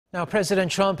Now, President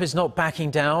Trump is not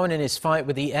backing down in his fight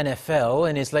with the NFL.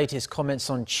 In his latest comments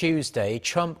on Tuesday,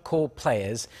 Trump called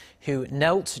players who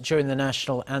knelt during the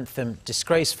national anthem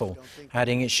disgraceful,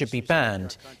 adding it should be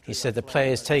banned. He said the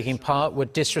players taking part were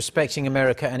disrespecting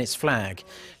America and its flag.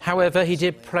 However, he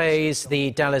did praise the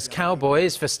Dallas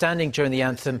Cowboys for standing during the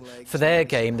anthem for their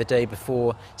game the day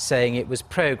before, saying it was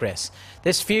progress.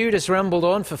 This feud has rumbled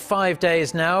on for 5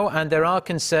 days now, and there are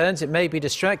concerns it may be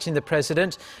distracting the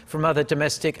president from other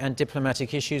domestic and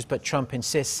diplomatic issues, but Trump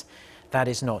insists that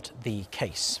is not the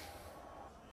case.